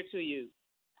New Year to you.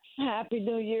 Happy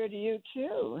New Year to you,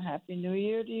 too. Happy New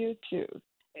Year to you, too.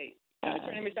 Hey,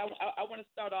 Attorney Mitchell, I want to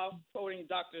start off quoting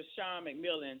Dr. Sean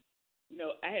McMillan. You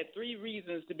know, I had 3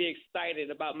 reasons to be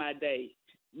excited about my day.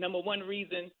 Number 1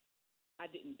 reason, I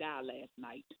didn't die last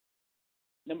night.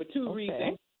 Number 2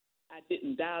 reason, I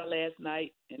didn't die last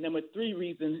night. And number 3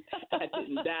 reason, I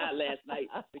didn't die last night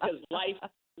because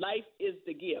life is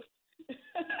the gift.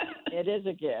 It is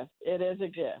a gift. It is a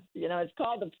gift. You know, it's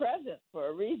called the present for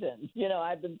a reason. You know,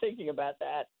 I've been thinking about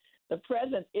that. The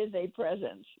present is a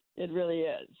present. It really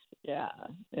is. Yeah,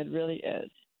 it really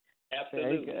is.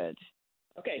 Absolutely. Very good.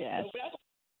 Okay. Yes. So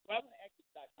what I want to ask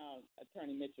you,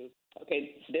 Attorney Mitchell.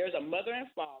 Okay, there's a mother and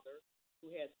father who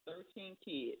has 13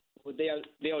 kids. Well,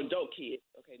 they're adult kids.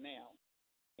 Okay, now,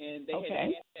 and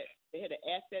they had an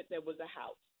asset that was a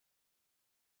house.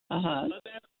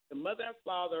 The mother and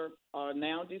father are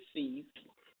now deceased.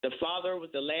 The father was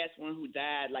the last one who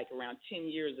died like around 10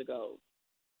 years ago.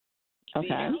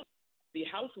 Okay. The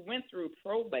house went through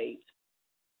probate,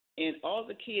 and all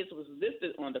the kids was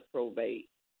listed on the probate.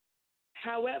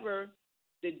 However,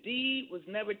 the deed was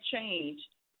never changed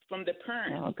from the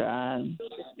parent. Oh, God.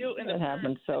 It's still in the It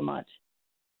happens so much.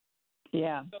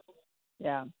 Yeah. So,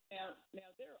 yeah. Now,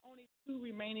 there are only 2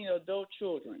 remaining adult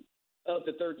children of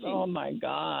the 13. Oh, my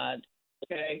God.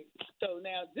 Okay. So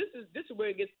now this is where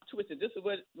it gets twisted. This is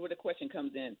where the question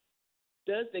comes in.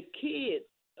 Does the kids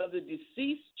of the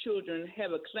deceased children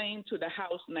have a claim to the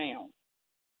house now?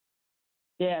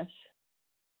 Yes.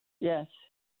 Yes.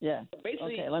 Yes.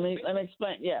 Basically, okay. Let me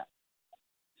explain. Yeah.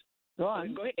 Go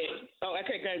on. Go ahead. Oh,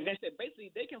 okay. That's it.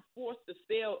 Basically, they can force the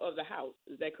sale of the house.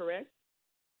 Is that correct?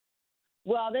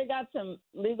 Well, they got some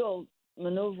legal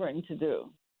maneuvering to do.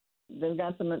 They've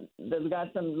got some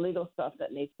legal stuff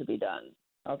that needs to be done.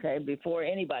 Okay, before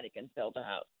anybody can sell the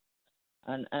house.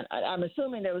 And I'm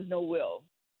assuming there was no will.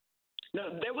 No,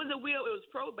 there was a will. It was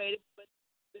probated, but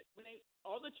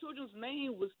all the children's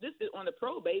name was listed on the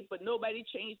probate, but nobody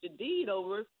changed the deed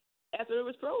over after it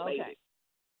was probated. Okay.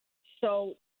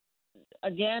 So,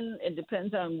 again, it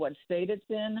depends on what state it's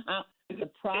in. The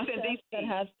process that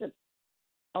has to.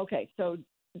 Okay, so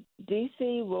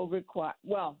D.C. will require.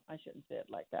 Well, I shouldn't say it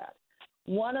like that.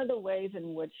 One of the ways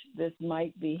in which this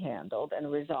might be handled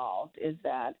and resolved is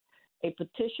that a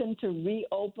petition to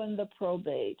reopen the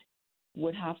probate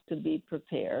would have to be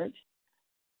prepared,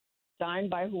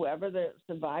 signed by whoever the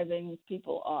surviving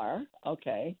people are.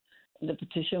 Okay, the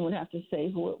petition would have to say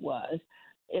who it was.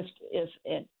 If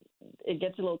it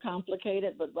gets a little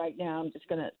complicated, but right now I'm just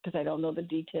gonna, because I don't know the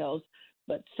details,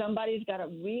 but somebody's got to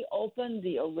reopen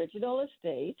the original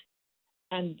estate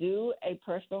and do a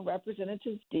personal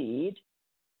representative deed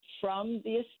from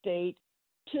the estate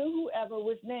to whoever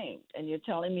was named. And you're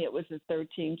telling me it was the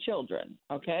 13 children,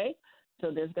 okay? So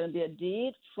there's going to be a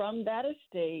deed from that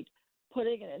estate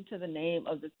putting it into the name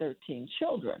of the 13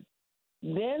 children.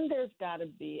 Then there's got to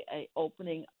be an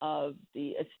opening of the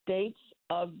estates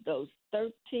of those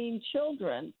 13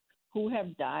 children who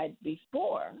have died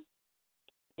before,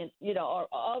 and, you know, or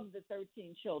of the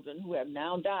 13 children who have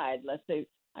now died. Let's say,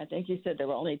 I think you said there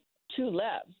were only 2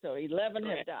 left, so 11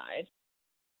 have died.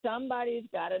 Somebody's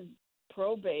got to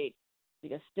probate the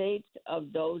estates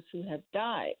of those who have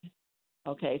died,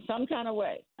 okay, some kind of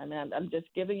way. I mean, I'm just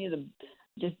giving you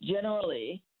just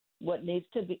generally what needs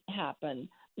to happen.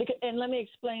 And let me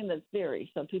explain the theory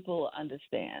so people will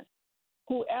understand.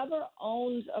 Whoever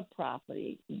owns a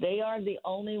property, they are the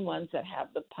only ones that have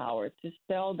the power to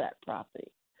sell that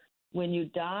property. When you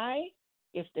die,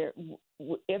 if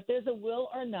there's a will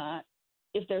or not,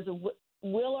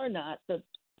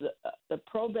 the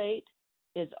probate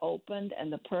is opened,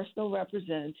 and the personal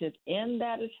representative in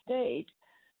that estate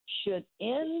should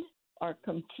end or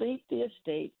complete the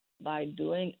estate by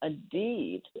doing a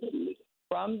deed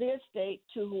from the estate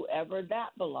to whoever that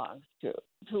belongs to,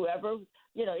 whoever,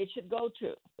 it should go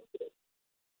to.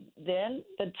 Then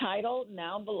the title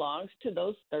now belongs to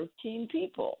those 13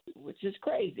 people, which is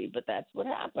crazy, but that's what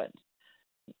happened.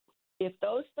 If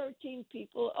those 13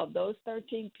 people,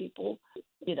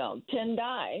 10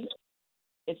 die,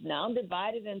 it's now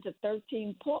divided into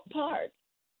 13 parts.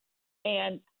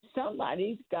 And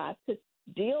somebody's got to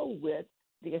deal with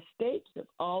the estates of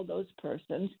all those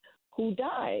persons who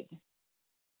died.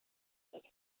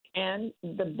 And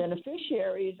the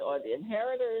beneficiaries or the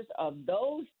inheritors of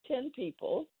those 10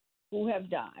 people who have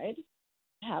died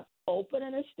have opened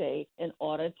an estate in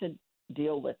order to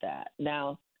deal with that.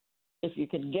 Now, if you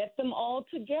can get them all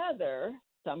together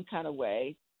some kind of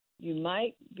way, you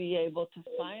might be able to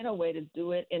find a way to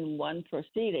do it in one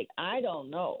proceeding. I don't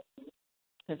know,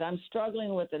 because I'm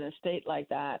struggling with an estate like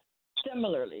that.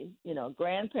 Similarly,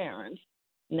 grandparents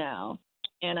now,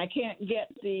 and I can't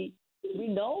get we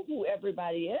know who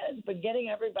everybody is, but getting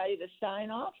everybody to sign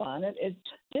off on it is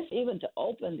just even to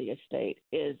open the estate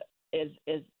is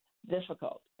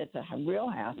difficult. It's a real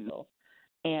hassle,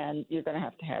 and you're going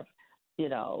to have,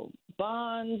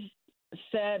 bonds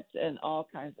set and all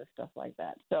kinds of stuff like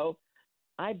that. So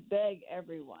I beg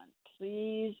everyone,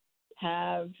 please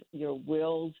have your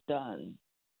wills done.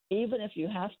 Even if you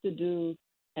have to do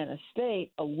an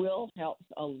estate, a will helps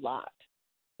a lot.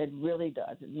 It really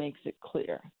does. It makes it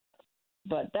clear.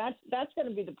 But that's going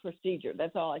to be the procedure.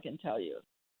 That's all I can tell you.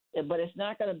 But it's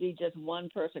not going to be just one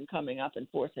person coming up and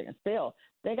forcing a sale.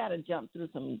 They got to jump through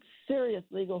some serious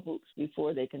legal hoops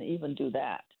before they can even do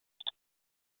that.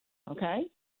 Okay?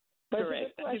 But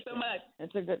correct. Thank you so much.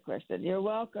 It's a good question. You're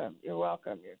welcome. You're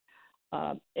welcome.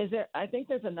 I think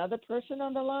there's another person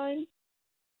on the line.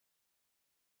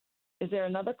 Is there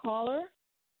another caller?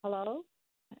 Hello?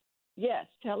 Yes,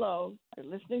 hello. You're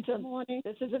listening to. Good morning.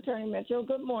 This is Attorney Mitchell.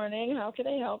 Good morning. How can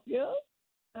I help you?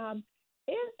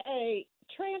 Is a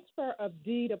transfer of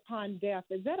deed upon death,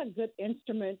 is that a good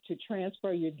instrument to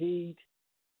transfer your deed?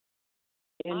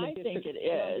 I think it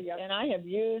is, and I have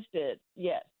used it.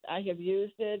 Yes, I have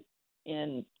used it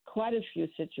in quite a few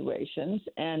situations,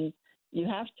 and you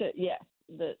have to. Yes,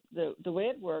 the way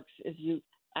it works is you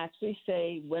actually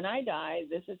say, when I die,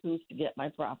 this is who's to get my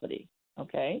property.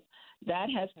 Okay, that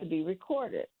has to be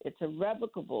recorded. It's a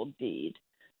revocable deed,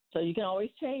 so you can always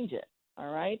change it.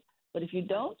 All right, but if you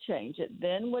don't change it,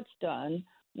 then what's done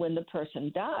when the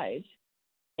person dies?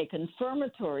 A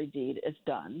confirmatory deed is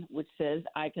done, which says,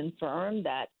 I confirm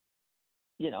that,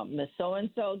 Miss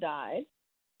So-and-so died,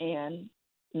 and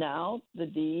now the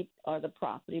deed or the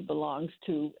property belongs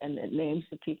to, and it names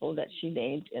the people that she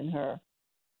named in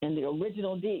the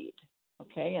original deed.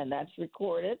 Okay, and that's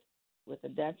recorded with a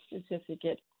death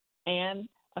certificate and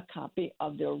a copy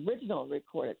of the original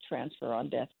recorded transfer on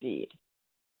death deed.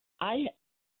 I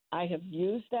have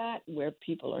used that where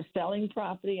people are selling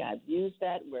property. I've used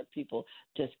that where people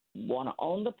just want to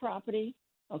own the property.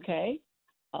 Okay.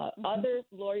 Other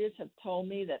lawyers have told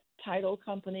me that title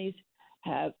companies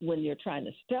have, when you're trying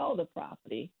to sell the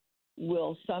property,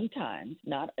 will sometimes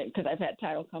not, because I've had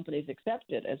title companies accept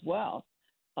it as well,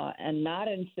 and not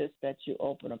insist that you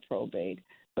open a probate.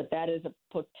 But that is a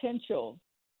potential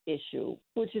issue,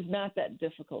 which is not that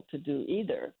difficult to do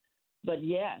either. But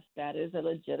yes, that is a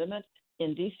legitimate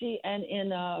in D.C. and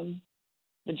in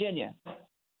Virginia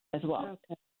as well.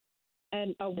 Okay.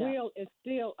 And a will is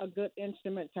still a good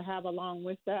instrument to have along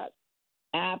with that?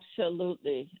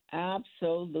 Absolutely.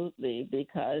 Absolutely.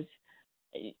 Because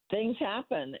things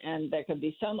happen, and there could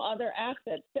be some other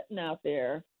asset sitting out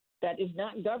there that is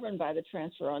not governed by the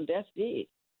transfer on death deed.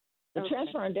 The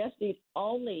transfer on death deed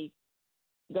only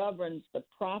governs the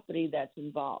property that's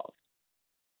involved,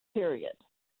 period.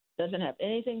 Doesn't have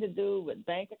anything to do with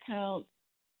bank accounts,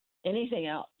 anything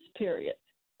else, period.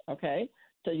 Okay?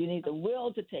 So you need the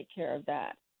will to take care of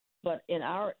that. But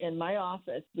in my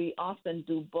office, we often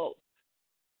do both.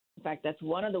 In fact, that's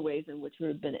one of the ways in which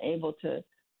we've been able to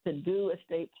do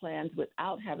estate plans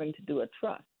without having to do a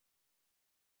trust.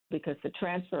 Because the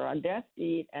transfer on death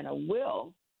deed and a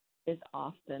will is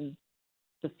often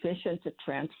sufficient to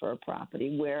transfer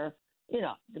property where,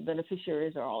 the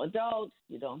beneficiaries are all adults.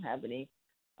 You don't have any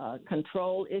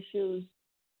control issues.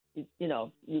 You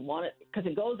want it because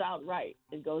it goes outright.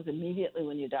 It goes immediately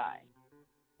when you die.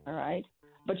 All right?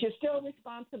 But you're still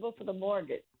responsible for the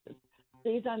mortgage.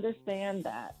 Please understand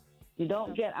that. You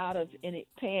don't get out of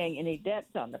paying any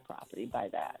debts on the property by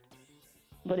that.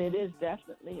 But it is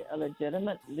definitely a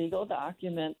legitimate legal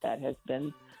document that has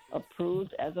been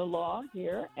approved as a law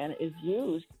here and is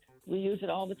used. We use it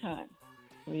all the time.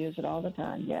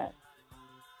 Yes.